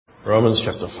Romans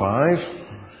chapter 5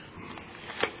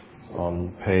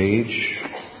 on page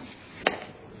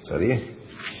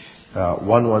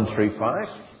 1135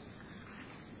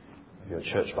 of your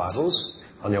church Bibles.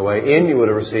 On your way in, you would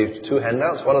have received two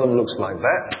handouts. One of them looks like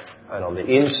that, and on the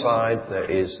inside there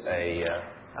is a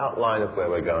outline of where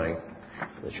we're going,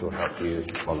 which will help you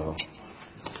follow.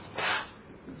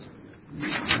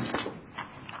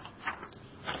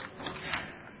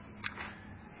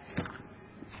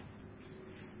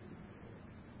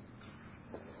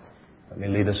 Let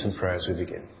me lead us in prayer as we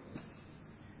begin.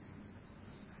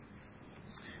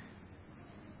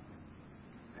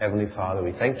 Heavenly Father,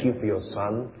 we thank you for your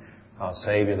Son, our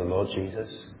Saviour, the Lord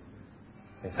Jesus.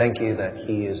 We thank you that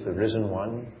He is the risen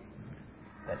one,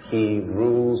 that He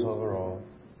rules over all.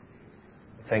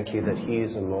 We thank you that He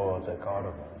is the Lord, the God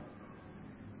of all.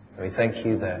 And we thank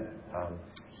you that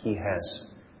He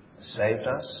has saved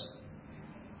us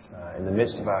in the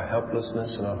midst of our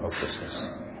helplessness and our hopelessness.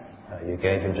 You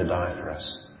gave Him to die for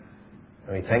us.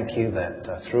 And we thank you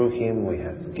that through Him we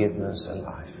have forgiveness and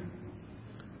life.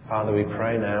 Father, we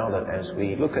pray now that as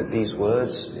we look at these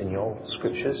words in your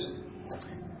scriptures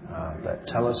that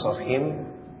tell us of Him,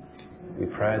 we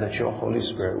pray that your Holy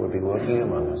Spirit would be working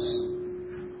among us,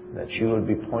 that you would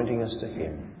be pointing us to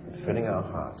Him and filling our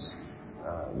hearts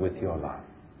with your love.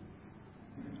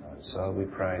 So we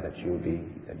pray that you'll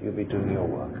be doing your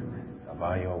work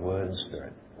by your word and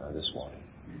spirit this morning.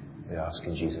 We ask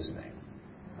in Jesus' name.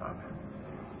 Amen.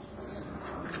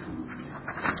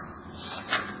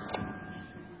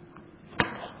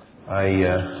 I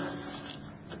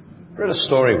read a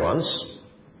story once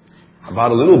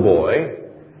about a little boy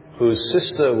whose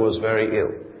sister was very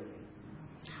ill.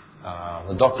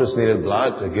 The doctors needed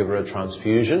blood to give her a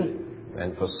transfusion,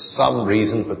 and for some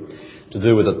reason, to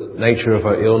do with the nature of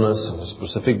her illness and a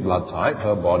specific blood type,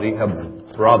 her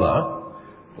brother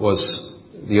was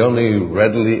the only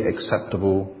readily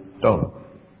acceptable donor.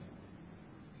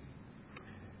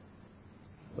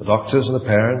 The doctors and the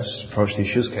parents approached the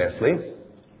issues carefully,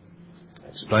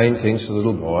 explained things to the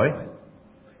little boy, and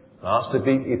asked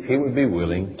if he would be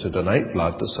willing to donate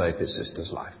blood to save his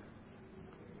sister's life.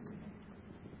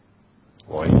 The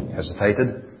boy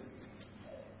hesitated.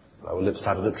 Lower lip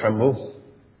started to tremble.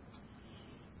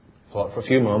 Thought for a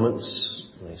few moments,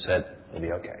 and he said, "It'll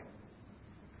be okay."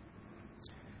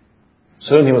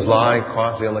 Soon he was lying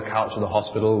quietly on the couch of the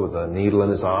hospital with a needle in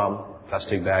his arm,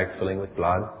 plastic bag filling with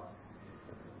blood.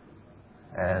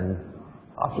 And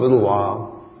after a little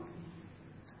while,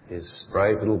 his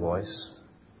brave little voice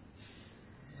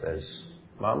says,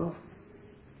 "Mum,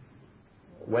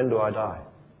 when do I die?"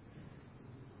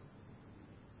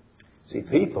 See,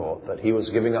 he thought that he was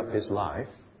giving up his life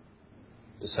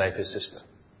to save his sister.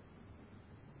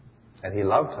 And he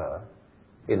loved her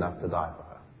enough to die for her.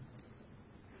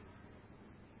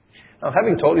 Now,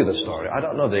 having told you the story, I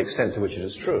don't know the extent to which it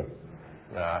is true.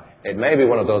 It may be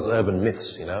one of those urban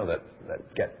myths, that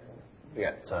get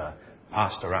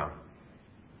passed around.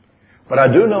 But I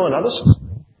do know another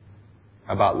story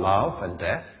about love and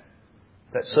death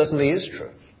that certainly is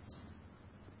true.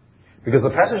 Because the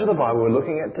passage of the Bible we're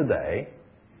looking at today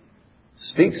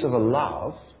speaks of a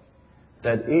love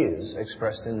that is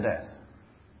expressed in death.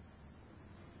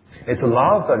 It's a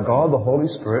love that God, the Holy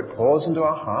Spirit, pours into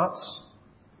our hearts.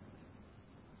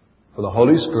 For the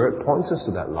Holy Spirit points us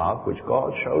to that love which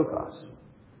God shows us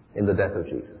in the death of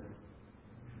Jesus.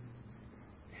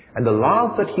 And the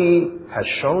love that He has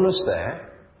shown us there,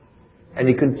 and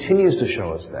He continues to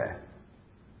show us there,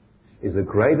 is the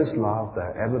greatest love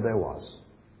that ever there was.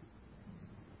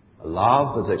 A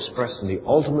love that's expressed in the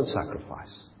ultimate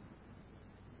sacrifice.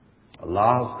 A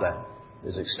love that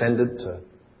is extended to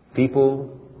people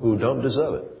who don't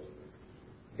deserve it.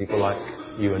 People like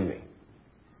you and me.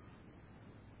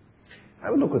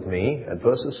 Have a look with me at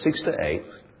verses 6 to 8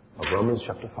 of Romans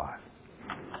chapter 5.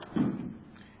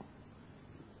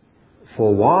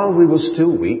 For while we were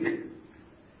still weak,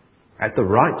 at the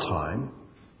right time,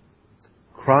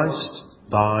 Christ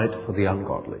died for the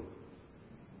ungodly.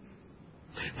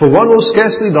 For one will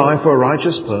scarcely die for a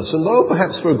righteous person, though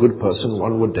perhaps for a good person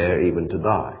one would dare even to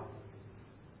die.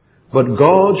 But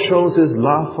God shows His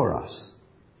love for us,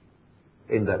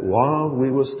 in that while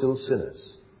we were still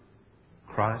sinners,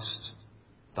 Christ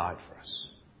died for us.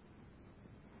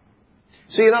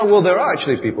 See, in our world there are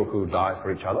actually people who die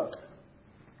for each other.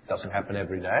 It doesn't happen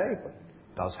every day, but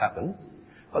it does happen.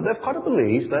 But they've got to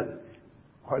believe that,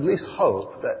 or at least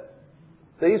hope, that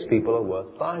these people are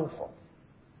worth dying for.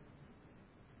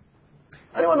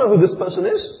 Anyone know who this person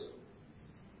is?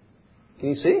 Can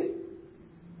you see?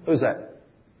 Who's that?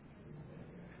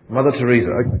 Mother Teresa.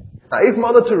 Okay. Now, if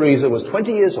Mother Teresa was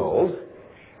 20 years old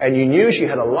and you knew she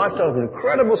had a lifetime of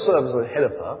incredible service ahead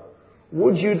of her,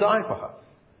 would you die for her?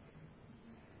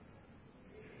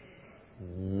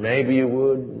 Maybe you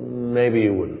would, maybe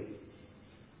you wouldn't.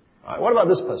 All right, what about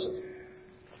this person?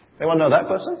 Anyone know that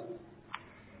person?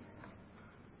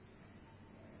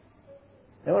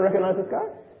 Anyone recognize this guy?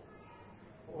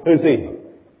 Who's he?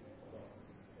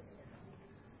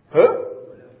 Who?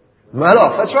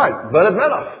 Madoff, that's right. Bernard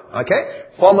Madoff.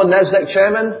 Okay? Former NASDAQ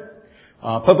chairman,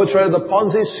 perpetrated the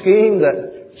Ponzi scheme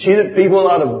that cheated people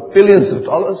out of billions of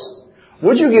dollars.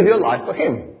 Would you give your life for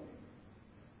him?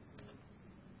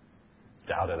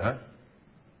 Doubt it, huh?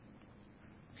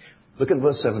 Look at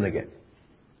verse 7 again.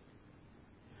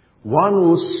 One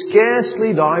will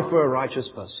scarcely die for a righteous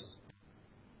person.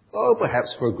 Though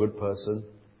perhaps for a good person,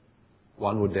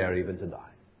 one would dare even to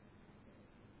die.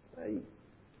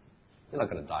 You're not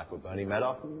going to die for Bernie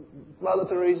Madoff. Mother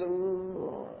Teresa.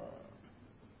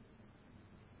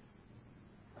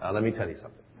 Now let me tell you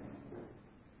something.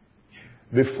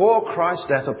 Before Christ's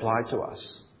death applied to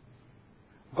us,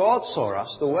 God saw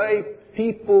us the way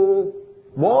people,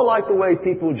 more like the way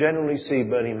people generally see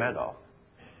Bernie Madoff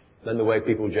than the way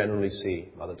people generally see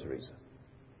Mother Teresa.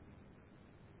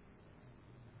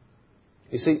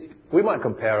 You see, we might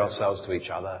compare ourselves to each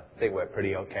other, think we're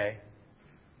pretty okay.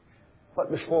 But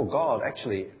before God,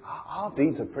 actually, our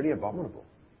deeds are pretty abominable.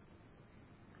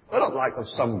 We're not like of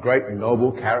some great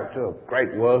noble character of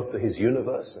great worth to his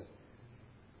universe.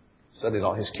 Certainly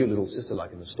not his cute little sister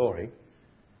like in the story.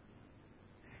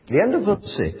 The end of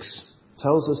verse 6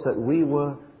 tells us that we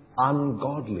were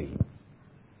ungodly.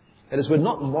 That is, we're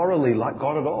not morally like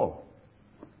God at all.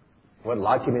 We're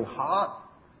like him in heart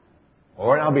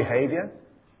or in our behavior.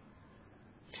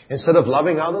 Instead of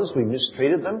loving others, we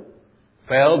mistreated them,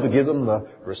 failed to give them the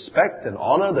respect and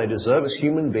honor they deserve as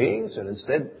human beings, and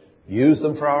instead used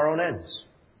them for our own ends.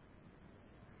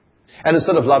 And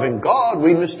instead of loving God,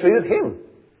 we mistreated him,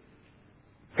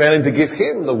 failing to give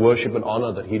him the worship and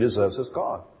honor that he deserves as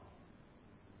God,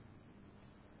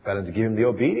 failing to give him the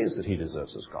obedience that he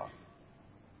deserves as God,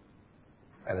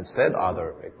 and instead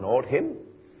either ignored him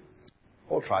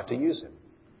or tried to use him.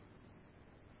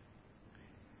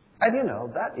 And you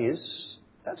know,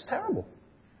 that's terrible.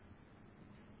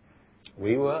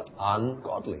 We were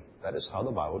ungodly. That is how the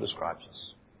Bible describes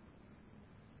us.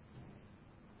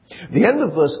 The end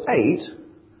of verse 8,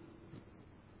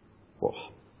 well,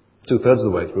 2/3 of the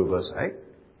way through verse 8,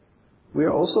 we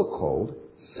are also called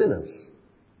sinners.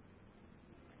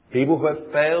 People who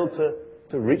have failed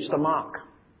to reach the mark,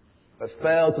 have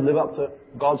failed to live up to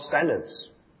God's standards.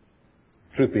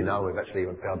 Truth be known, we've actually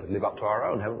even failed to live up to our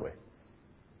own, haven't we?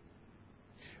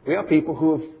 We are people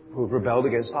who have rebelled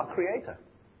against our Creator,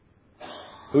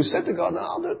 who said to God, no,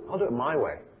 I'll do it my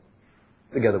way,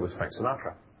 together with Frank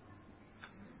Sinatra.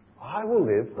 I will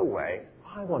live the way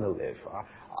I want to live.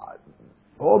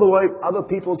 All the way other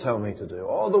people tell me to do.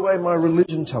 All the way my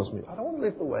religion tells me. I don't want to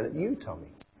live the way that you tell me.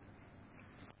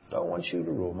 I don't want you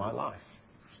to rule my life.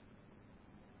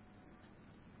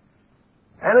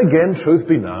 And again, truth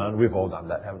be known, we've all done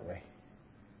that, haven't we?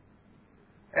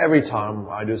 Every time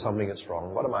I do something that's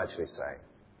wrong, what am I actually saying?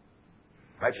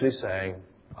 I'm actually saying,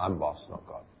 I'm boss, not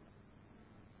God.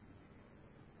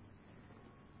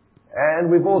 And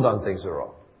we've all done things that are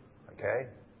wrong. Okay?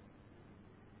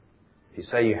 If you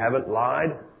say you haven't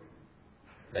lied,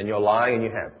 then you're lying and you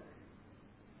have.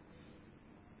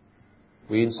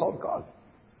 We insult God.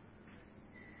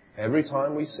 Every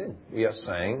time we sin, we are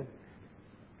saying,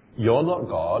 you're not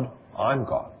God, I'm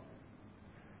God.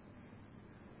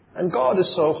 And God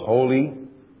is so holy,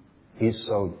 He's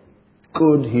so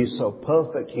good, He's so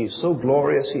perfect, He's so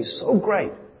glorious, He's so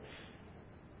great,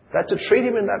 that to treat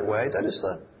Him in that way, that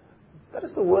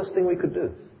is the worst thing we could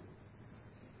do.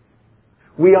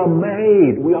 We are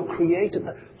made, we are created.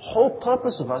 The whole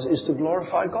purpose of us is to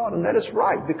glorify God, and that is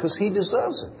right, because He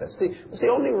deserves it. That's the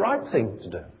only right thing to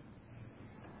do.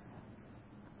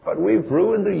 But we've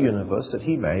ruined the universe that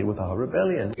He made with our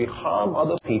rebellion. We harm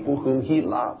other people whom He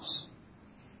loves.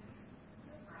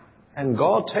 And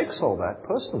God takes all that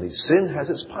personally. Sin has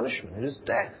its punishment. It is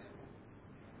death.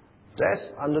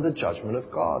 Death under the judgment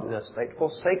of God, in a state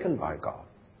forsaken by God.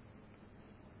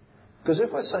 Because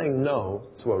if we're saying no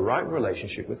to a right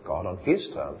relationship with God on His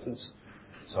terms,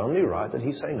 it's only right that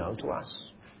He say no to us.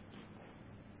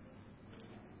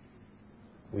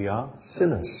 We are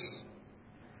sinners.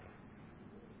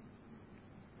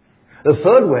 The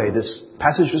third way this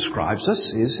passage describes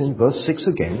us is in verse 6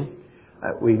 again,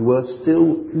 that we were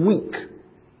still weak.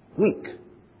 Weak.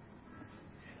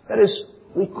 That is,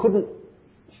 we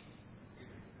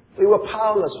were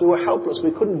powerless, we were helpless,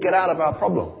 we couldn't get out of our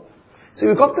problem. See,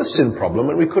 we've got this sin problem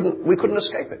and we couldn't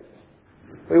escape it.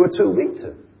 We were too weak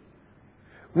to.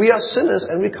 We are sinners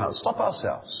and we can't stop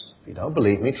ourselves. If you don't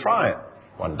believe me, try it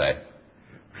one day.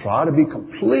 Try to be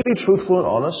completely truthful and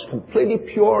honest, completely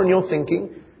pure in your thinking.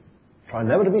 Try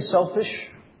never to be selfish.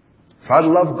 Try to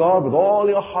love God with all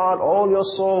your heart, all your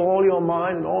soul, all your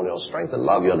mind, and all your strength, and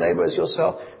love your neighbor as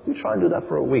yourself. You try and do that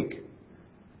for a week.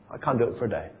 I can't do it for a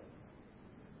day.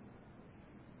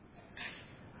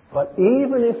 But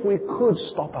even if we could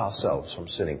stop ourselves from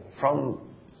sinning from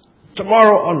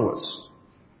tomorrow onwards,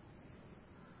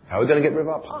 how are we going to get rid of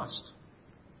our past?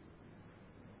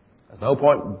 There's no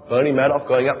point Bernie Madoff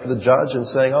going up to the judge and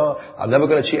saying, I'm never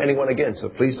going to cheat anyone again, so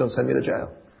please don't send me to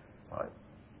jail. Right?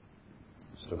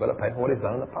 Still got to pay for what he's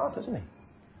done in the past, isn't he?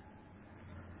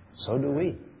 So do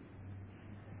we.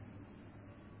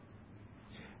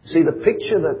 See, the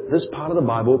picture that this part of the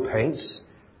Bible paints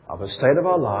of a state of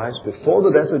our lives before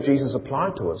the death of Jesus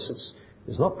applied to us,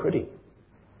 it's not pretty.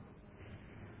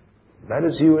 That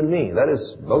is you and me. That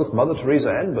is both Mother Teresa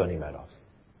and Bernie Madoff.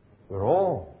 We're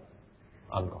all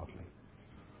ungodly.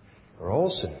 We're all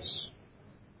sinners.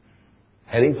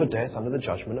 Heading for death under the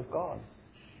judgment of God.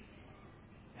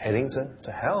 Heading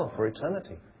to hell for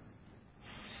eternity.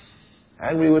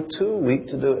 And we were too weak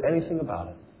to do anything about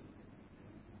it.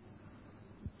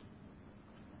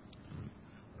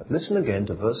 But listen again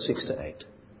to verse 6 to 8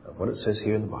 of what it says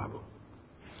here in the Bible.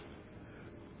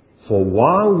 For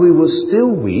while we were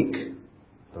still weak,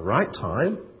 the right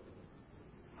time,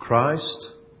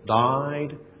 Christ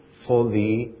died for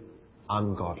the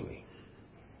ungodly.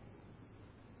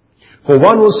 For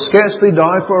one will scarcely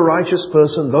die for a righteous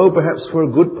person, though perhaps for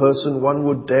a good person one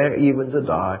would dare even to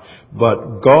die.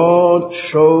 But God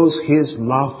shows His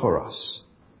love for us,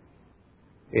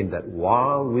 in that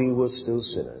while we were still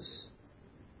sinners,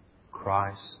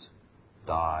 Christ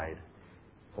died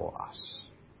for us.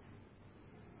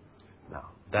 Now,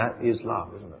 that is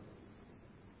love, isn't it?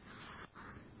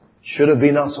 Should have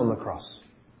been us on the cross.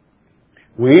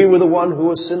 We were the one who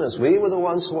were sinners. We were the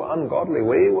ones who were ungodly.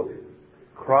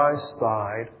 Christ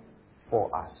died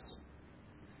for us.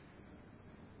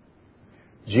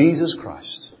 Jesus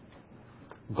Christ,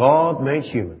 God made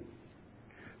human,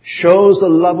 shows the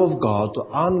love of God to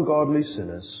ungodly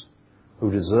sinners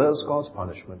who deserves God's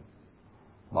punishment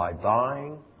by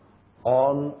dying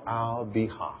on our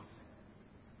behalf.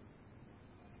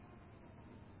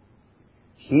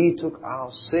 He took our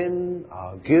sin,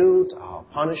 our guilt, our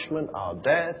punishment, our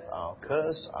death, our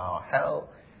curse, our hell,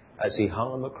 as He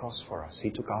hung on the cross for us.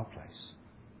 He took our place.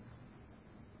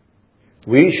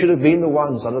 We should have been the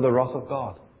ones under the wrath of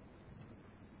God.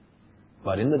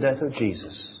 But in the death of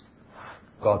Jesus,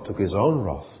 God took His own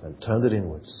wrath and turned it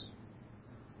inwards.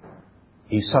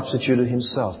 He substituted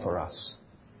Himself for us.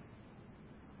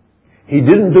 He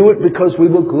didn't do it because we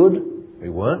were good. We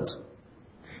weren't.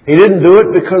 He didn't do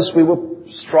it because we were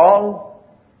strong.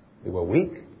 We were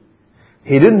weak.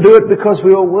 He didn't do it because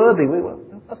we were worthy. We were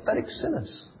pathetic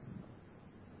sinners.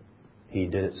 He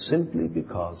did it simply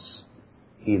because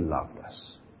He loved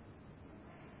us.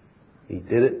 He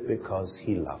did it because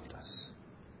He loved us.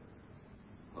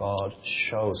 God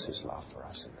shows His love for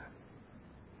us in that.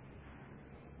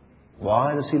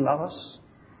 Why does He love us?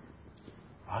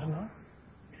 I don't know.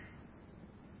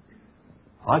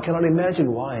 I cannot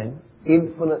imagine why an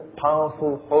infinite,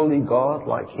 powerful, holy God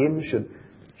like Him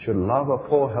should love a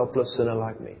poor, helpless sinner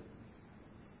like me.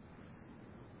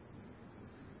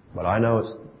 But I know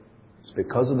it's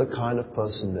because of the kind of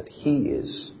person that He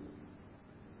is,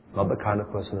 not the kind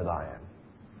of person that I am.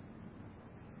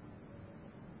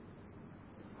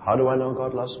 How do I know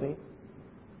God loves me?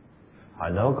 I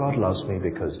know God loves me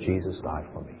because Jesus died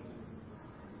for me.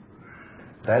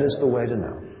 That is the way to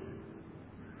know.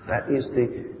 That is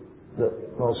the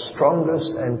most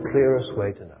strongest and clearest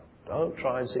way to know. Don't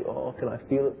try and say, can I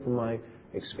feel it from my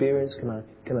experience? Can I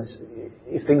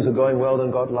if things are going well, then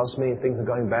God loves me. If things are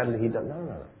going badly, He doesn't.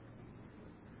 No.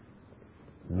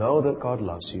 Know that God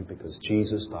loves you because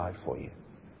Jesus died for you.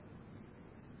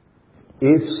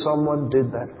 If someone did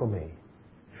that for me,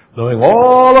 knowing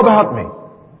all about me,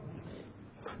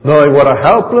 knowing what a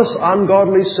helpless,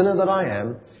 ungodly sinner that I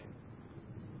am,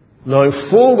 knowing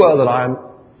full well that I am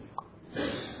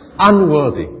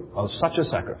unworthy of such a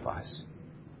sacrifice,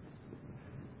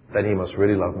 then He must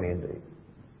really love me indeed.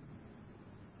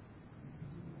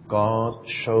 God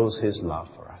shows His love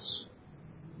for us,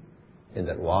 in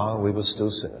that while we were still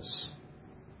sinners,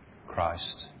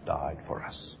 Christ died for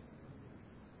us.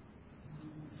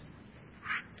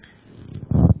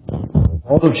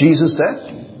 All of Jesus' death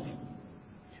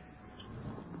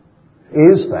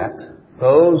is that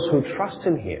those who trust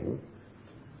in Him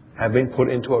have been put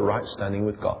into a right standing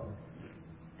with God.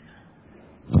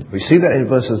 We see that in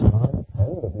verses 9 and 10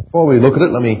 of Before we look at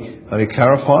it, let me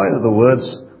clarify that the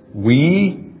words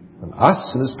we and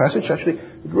us in this passage actually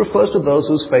it refers to those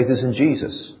whose faith is in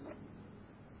Jesus.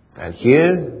 And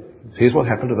here's what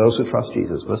happened to those who trust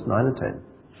Jesus. Verse 9 and 10.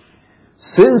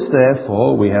 Since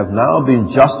therefore we have now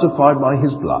been justified by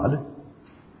his blood,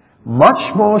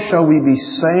 much more shall we be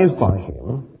saved by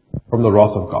him from the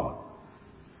wrath of God.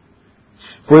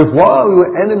 For if while we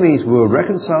were enemies we were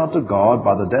reconciled to God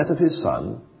by the death of his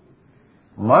Son,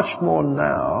 much more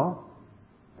now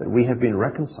that we have been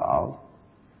reconciled,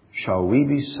 shall we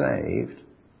be saved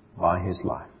by his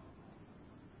life.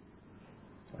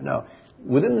 Now,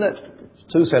 within that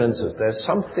two sentences, there's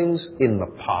some things in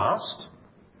the past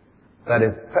that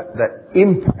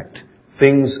impact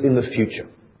things in the future.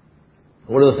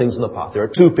 What are the things in the past? There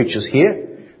are two pictures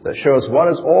here that show us what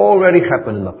has already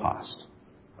happened in the past.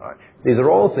 Right? These are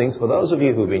all things, for those of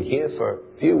you who've been here for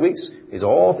a few weeks, these are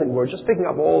all things, we're just picking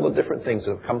up all the different things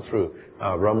that have come through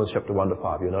Romans chapter 1 to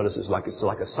 5. You'll notice it's like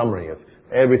a summary of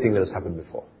everything that has happened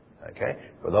before. Okay?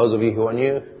 For those of you who are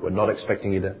new, we're not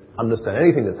expecting you to understand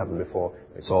anything that's happened before.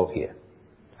 It's all here.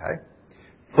 Okay?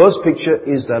 First picture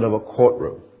is that of a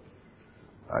courtroom.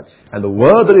 Right? And the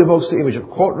word that evokes the image of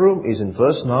courtroom is in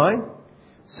verse 9.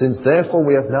 Since therefore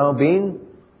we have now been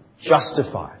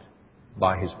justified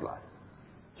by his blood.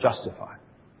 Justified.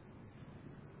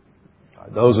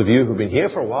 Those of you who've been here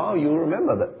for a while, you'll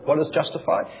remember that what is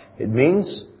justified? It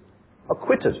means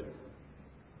acquitted.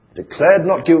 Declared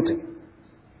not guilty.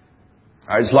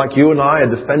 It's like you and I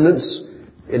are defendants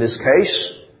in this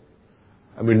case,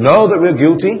 and we know that we're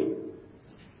guilty,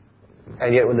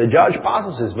 and yet when the judge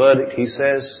passes his verdict, he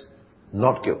says,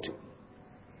 not guilty.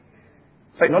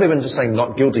 In fact, not even just saying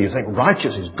not guilty, you're saying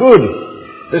righteous is good.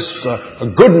 This a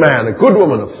good man, a good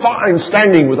woman, a fine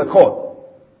standing with the court.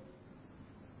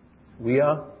 We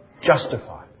are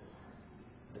justified.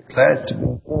 Declared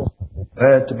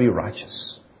to be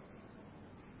righteous.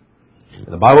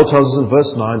 The Bible tells us in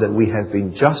verse 9 that we have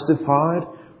been justified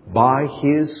by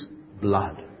his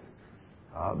blood.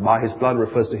 By his blood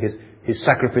refers to his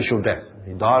sacrificial death.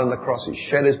 He died on the cross, he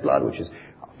shed his blood, which is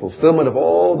fulfillment of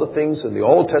all the things in the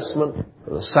Old Testament,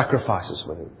 the sacrifices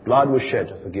when blood was shed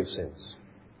to forgive sins.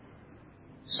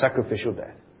 Sacrificial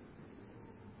death.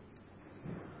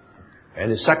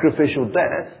 And his sacrificial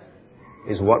death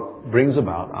is what brings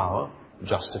about our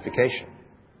justification.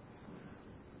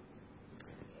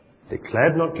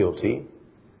 Declared not guilty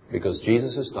because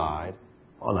Jesus has died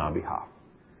on our behalf.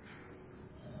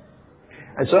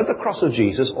 And so at the cross of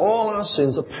Jesus, all our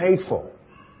sins are paid for.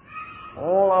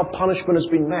 All our punishment has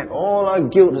been met. All our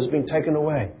guilt has been taken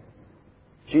away.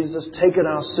 Jesus has taken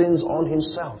our sins on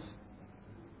himself.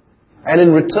 And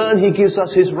in return, he gives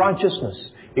us his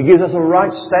righteousness. He gives us a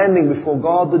right standing before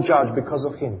God the judge because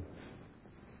of him.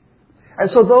 And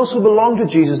so those who belong to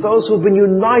Jesus, those who have been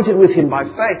united with him by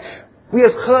faith, we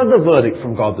have heard the verdict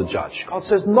from God the judge. God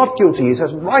says not guilty, he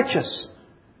says righteous.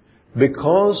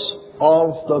 Because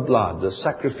of the blood, the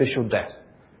sacrificial death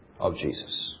of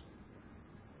Jesus.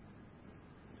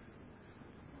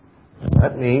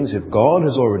 That means if God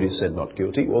has already said not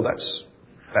guilty, well that's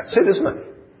it, isn't it?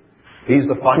 He's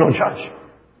the final judge.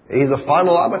 He's the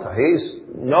final arbiter. He's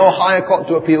no higher court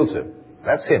to appeal to.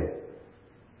 That's him.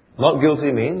 Not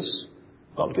guilty means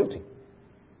not guilty.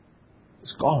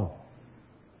 It's gone.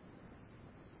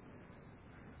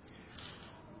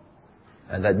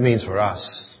 And that means for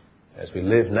us, as we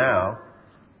live now,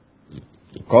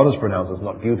 if God has pronounced us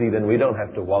not guilty, then we don't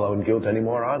have to wallow in guilt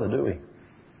anymore either, do we?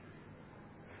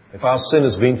 If our sin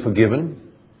has been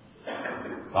forgiven,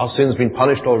 our sin's been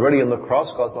punished already on the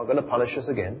cross, God's not going to punish us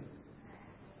again.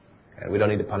 And we don't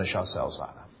need to punish ourselves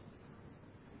either.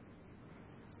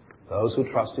 Those who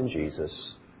trust in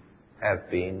Jesus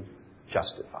have been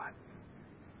justified.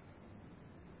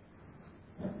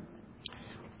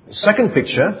 The second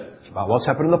picture about what's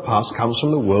happened in the past comes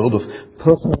from the world of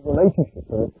personal relationships.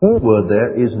 The third word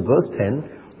there is in verse 10,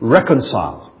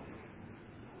 reconciled.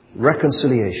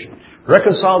 Reconciliation.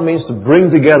 Reconcile means to bring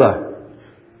together,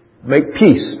 make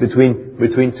peace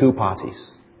between two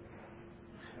parties.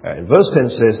 And verse 10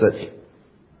 says that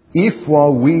if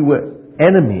while we were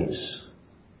enemies,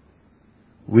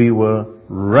 we were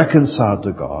reconciled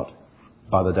to God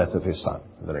by the death of his Son.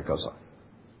 And then it goes on.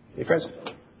 Okay, friends?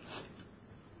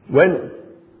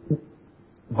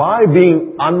 By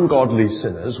being ungodly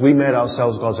sinners, we made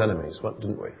ourselves God's enemies,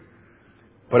 didn't we?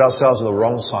 Put ourselves on the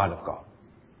wrong side of God.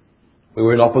 We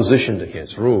were in opposition to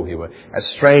his rule. We were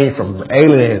estranged from him,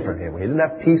 alienated from him. We didn't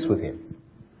have peace with him.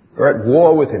 We were at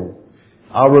war with him.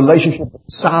 Our relationship was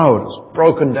soured, was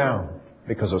broken down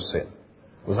because of sin.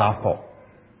 It was our fault.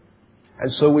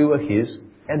 And so we were his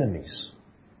enemies.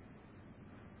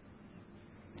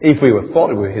 If we thought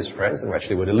we were his friends, then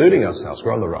actually we're deluding ourselves.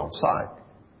 We're on the wrong side.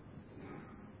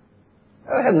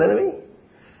 Ever had an enemy?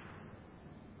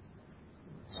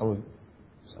 Some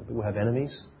people have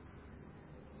enemies.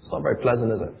 It's not very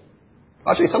pleasant, is it?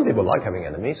 Actually, some people like having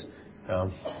enemies,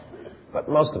 but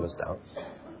most of us don't.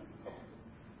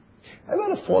 Have you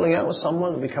had a falling out with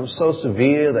someone that becomes so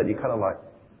severe that you kind of like,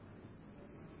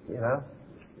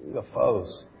 you're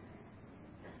foes?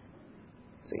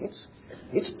 See,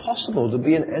 it's possible to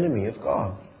be an enemy of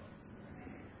God.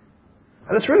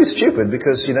 And it's really stupid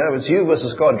because, if it's you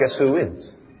versus God, guess who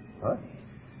wins? Right?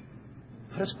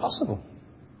 But it's possible.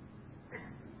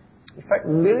 In fact,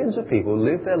 millions of people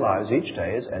live their lives each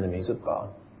day as enemies of God.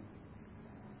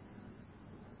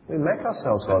 We make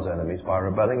ourselves God's enemies by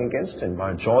rebelling against Him,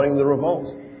 by joining the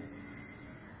revolt.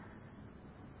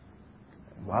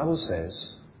 The Bible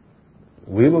says,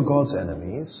 we were God's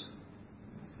enemies,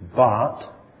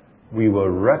 but we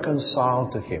were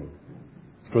reconciled to Him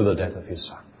through the death of His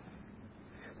Son.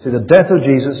 See, the death of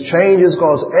Jesus changes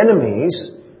God's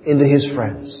enemies into His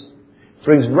friends.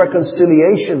 Brings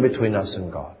reconciliation between us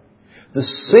and God. The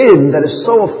sin that is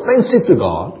so offensive to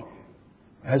God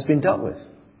has been dealt with.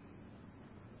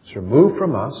 It's removed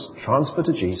from us, transferred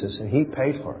to Jesus, and He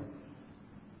paid for it.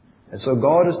 And so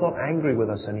God is not angry with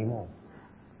us anymore.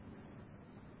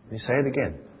 Let me say it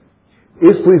again.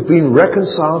 If we've been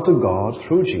reconciled to God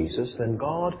through Jesus, then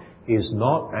God is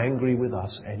not angry with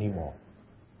us anymore.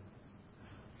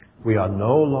 We are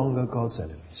no longer God's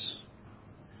enemies.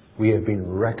 We have been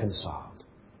reconciled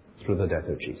through the death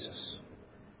of Jesus.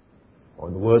 Or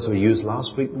in the words we used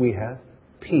last week, we have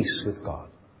peace with God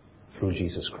through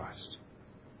Jesus Christ.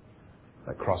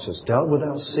 The cross has dealt with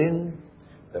our sin.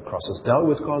 The cross has dealt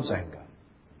with God's anger.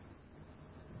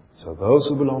 So those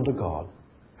who belong to God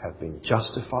have been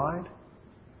justified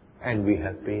and we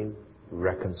have been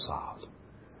reconciled.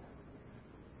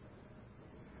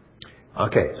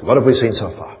 Okay, so what have we seen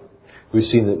so far? We've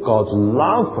seen that God's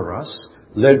love for us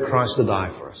led Christ to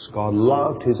die for us. God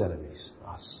loved His enemies,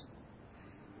 us.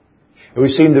 And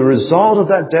we've seen the result of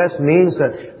that death means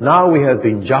that now we have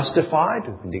been justified,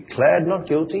 we've been declared not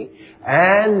guilty,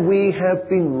 and we have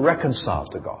been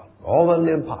reconciled to God. All that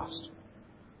in the past.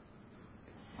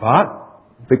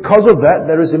 But because of that,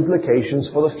 there is implications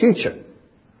for the future.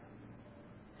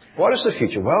 What is the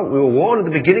future? Well, we were warned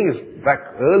at the beginning, back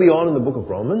early on in the book of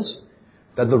Romans,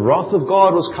 that the wrath of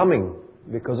God was coming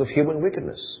because of human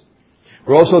wickedness.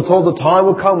 We're also told the time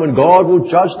will come when God will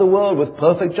judge the world with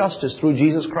perfect justice through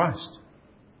Jesus Christ.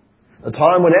 The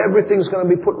time when everything's going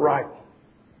to be put right.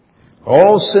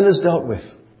 All sin is dealt with.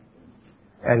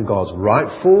 And God's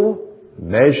rightful,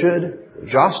 measured,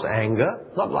 just anger,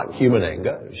 not like human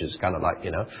anger, which is kind of like,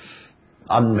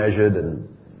 unmeasured and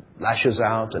lashes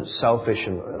out and selfish.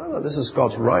 No, this is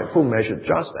God's rightful, measured,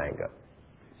 just anger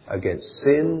against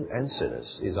sin and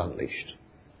sinners is unleashed.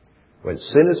 When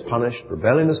sin is punished,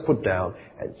 rebellion is put down,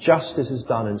 and justice is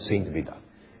done and seen to be done.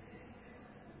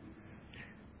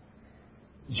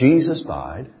 Jesus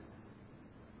died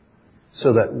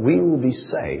so that we will be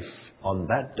safe on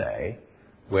that day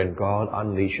when God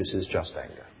unleashes His just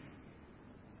anger.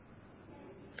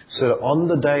 So that on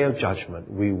the day of judgment,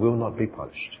 we will not be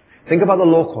punished. Think about the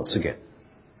law courts again.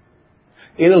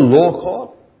 In a law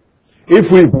court,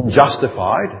 if we've been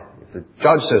justified, if the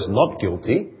judge says not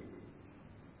guilty,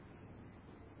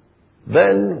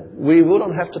 then we will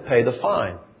not have to pay the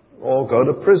fine, or go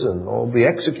to prison, or be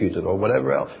executed, or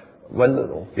whatever else.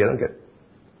 Or you don't get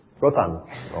rotan,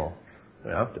 or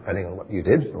depending on what you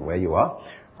did or where you are.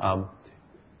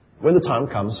 When the time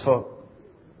comes for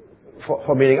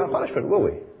meeting our punishment, will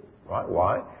we? Right?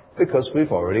 Why? Because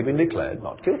we've already been declared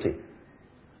not guilty.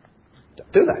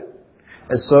 Don't do that.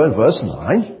 And so in verse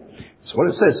 9, it's what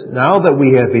it says. Now that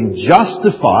we have been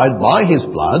justified by His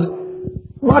blood,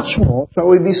 much more shall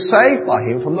we be saved by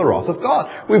Him from the wrath of God.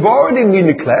 We've already been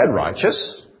declared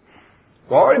righteous.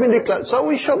 We've already been declared. So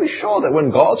we shall be sure that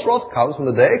when God's wrath comes, when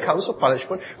the day comes for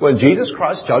punishment, when Jesus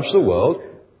Christ judges the world,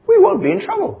 we won't be in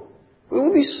trouble. We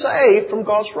will be saved from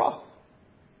God's wrath.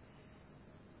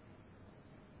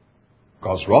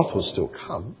 God's wrath will still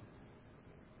come,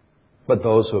 but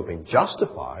those who have been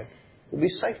justified will be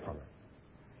safe from it.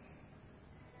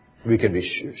 We can be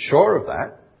sure of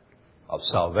that, of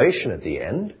salvation at the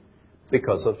end,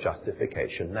 because of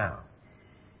justification now.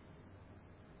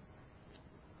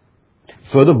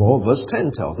 Furthermore, verse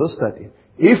 10 tells us that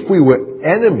if we were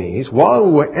enemies, while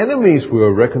we were enemies, we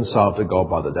were reconciled to God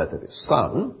by the death of His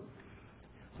Son.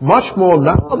 Much more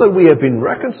now that we have been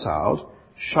reconciled,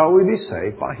 shall we be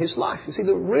saved by His life. You see,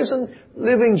 the risen,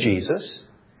 living Jesus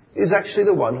is actually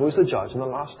the one who is the judge on the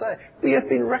last day. We have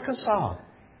been reconciled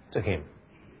to Him.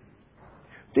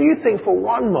 Do you think for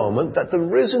one moment that the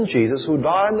risen Jesus who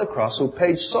died on the cross, who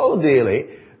paid so dearly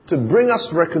to bring us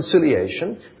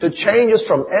reconciliation, to change us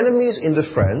from enemies into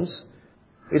friends,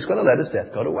 is going to let his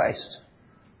death go to waste?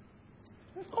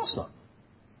 Of course not.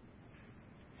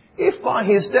 If by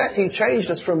his death he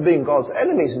changed us from being God's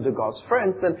enemies into God's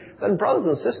friends, then brothers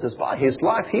and sisters, by his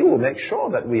life he will make sure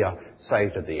that we are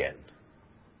saved at the end.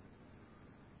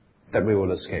 That we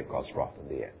will escape God's wrath in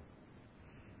the end.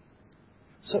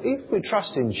 So if we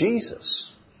trust in Jesus,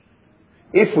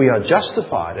 if we are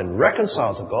justified and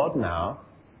reconciled to God now,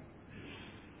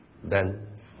 then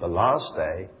the last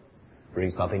day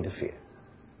brings nothing to fear.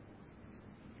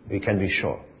 We can be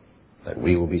sure that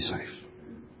we will be safe.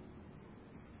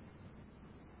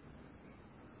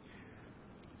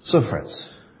 So friends,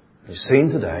 we've seen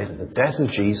today that the death of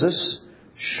Jesus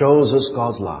shows us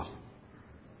God's love.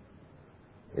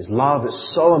 His love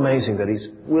is so amazing that He's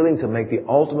willing to make the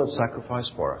ultimate sacrifice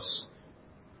for us,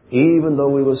 even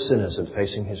though we were sinners and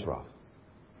facing His wrath.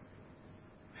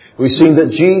 We've seen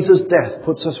that Jesus' death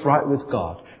puts us right with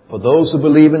God. For those who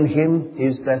believe in Him,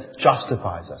 His death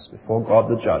justifies us before God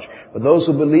the Judge. For those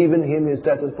who believe in Him, His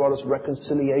death has brought us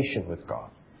reconciliation with God,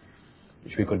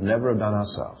 which we could never have done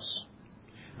ourselves.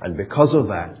 And because of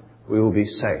that, we will be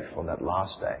safe on that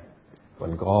last day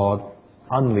when God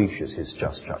unleashes His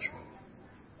just judgment.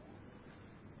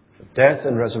 The death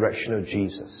and resurrection of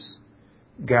Jesus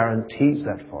guarantees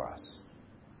that for us,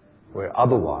 where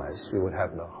otherwise we would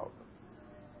have no hope.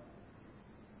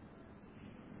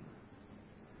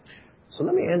 So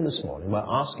let me end this morning by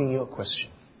asking you a question.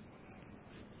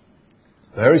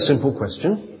 A very simple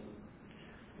question.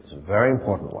 It's a very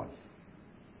important one.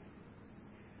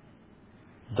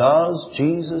 Does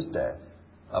Jesus' death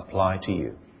apply to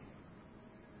you?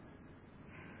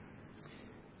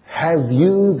 Have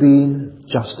you been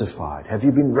justified? Have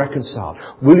you been reconciled?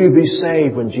 Will you be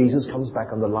saved when Jesus comes back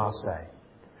on the last day?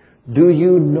 Do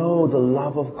you know the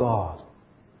love of God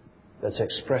that's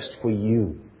expressed for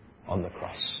you on the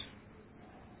cross?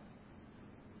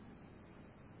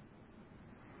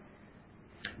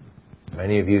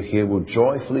 Many of you here will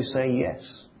joyfully say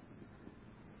yes.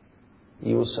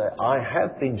 You will say, I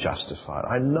have been justified.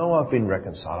 I know I've been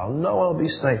reconciled. I know I'll be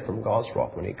safe from God's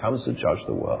wrath when He comes to judge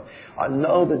the world. I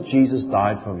know that Jesus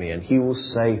died for me and He will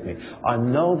save me. I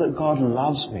know that God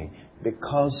loves me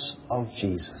because of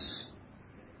Jesus.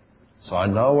 So I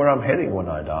know where I'm heading when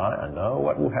I die. I know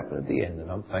what will happen at the end, and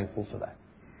I'm thankful for that.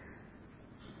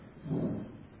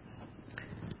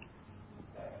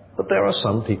 But there are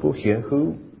some people here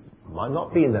who might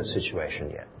not be in that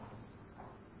situation yet.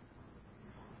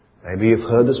 Maybe you've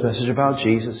heard this message about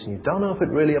Jesus and you don't know if it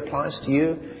really applies to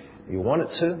you. You want it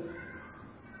to.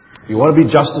 You want to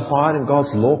be justified in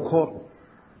God's law court.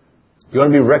 You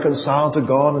want to be reconciled to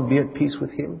God and be at peace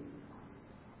with Him.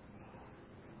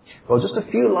 Well, just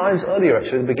a few lines earlier,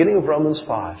 actually, at the beginning of Romans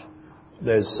 5,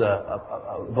 there's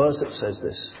a verse that says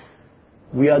this.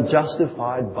 We are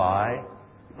justified by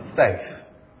faith.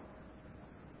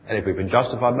 And if we've been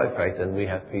justified by faith, then we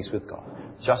have peace with God.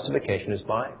 Justification is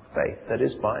by faith. That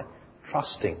is by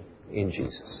trusting in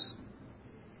Jesus.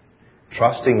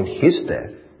 Trusting in His death,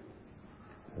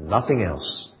 nothing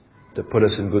else, to put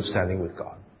us in good standing with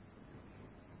God.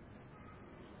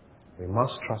 We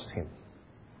must trust Him.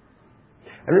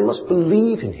 And we must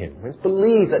believe in Him. We must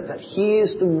believe that He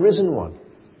is the risen one.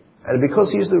 And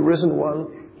because He is the risen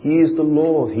one, He is the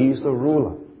Lord. He is the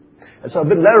ruler. And so a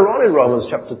bit later on in Romans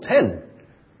chapter 10,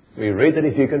 we read that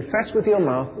if you confess with your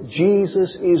mouth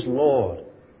Jesus is Lord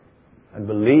and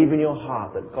believe in your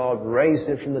heart that God raised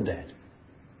Him from the dead,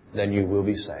 then you will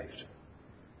be saved.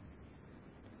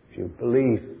 If you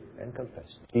believe and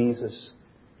confess Jesus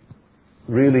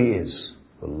really is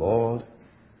the Lord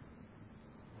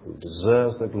who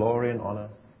deserves the glory and honor,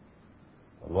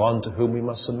 the one to whom we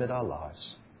must submit our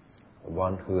lives, the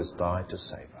one who has died to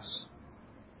save us.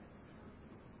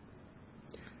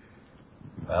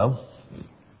 Well,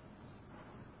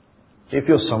 if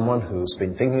you're someone who's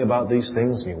been thinking about these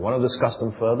things and you want to discuss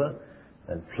them further,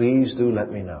 then please do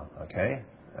let me know, okay?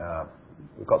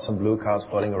 We've got some blue cards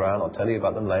floating around. I'll tell you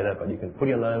about them later, but you can put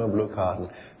your name on a blue card and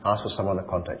ask for someone to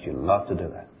contact you. Love to do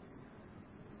that.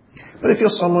 But if you're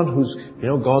someone who's,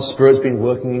 God's Spirit's been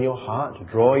working in your heart to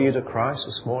draw you to Christ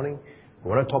this morning, you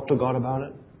want to talk to God about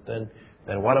it, then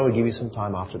why don't we give you some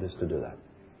time after this to do that?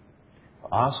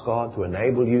 Ask God to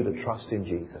enable you to trust in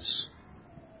Jesus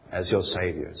as your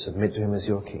Savior. Submit to Him as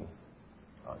your King.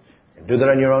 And do that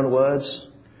in your own words.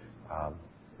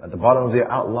 At the bottom of the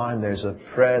outline, there's a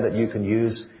prayer that you can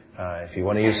use. If you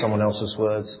want to use someone else's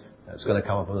words, it's going to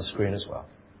come up on the screen as well.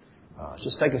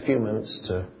 Just take a few minutes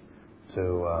to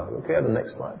okay, the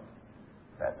next slide.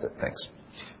 That's it. Thanks.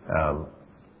 to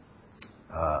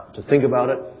think about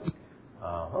it.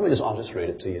 I'll just read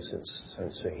it to you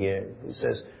since we're here. It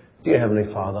says, "Dear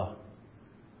Heavenly Father,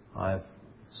 I've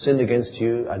sinned against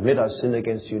you. I admit I've sinned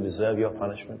against you, deserve your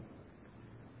punishment.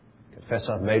 Confess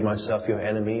I've made myself your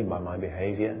enemy by my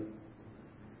behavior.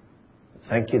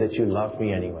 Thank you that you loved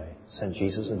me anyway. Sent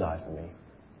Jesus to die for me.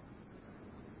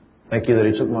 Thank you that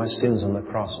He took my sins on the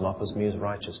cross and offers me His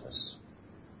righteousness.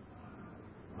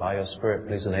 By your Spirit,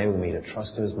 please enable me to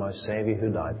trust Him as my Savior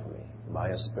who died for me. By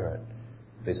your Spirit,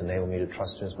 please enable me to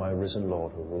trust Him as my risen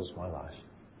Lord who rules my life.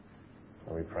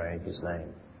 And we pray in His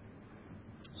name."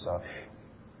 So,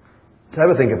 have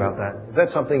a think about that. If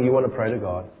that's something you want to pray to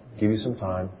God, give you some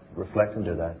time, reflect and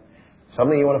do that.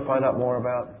 Something you want to find out more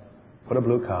about, put a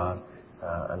blue card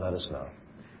and let us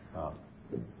know.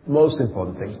 Most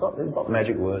important thing, there's not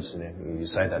magic words in it. You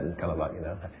say that and kind of like,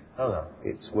 no.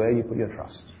 It's where you put your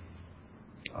trust.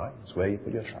 All right? It's where you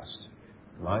put your trust.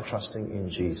 Am I trusting in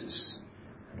Jesus?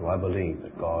 Do I believe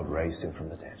that God raised Him from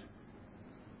the dead?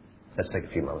 Let's take a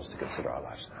few moments to consider our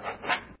lives now.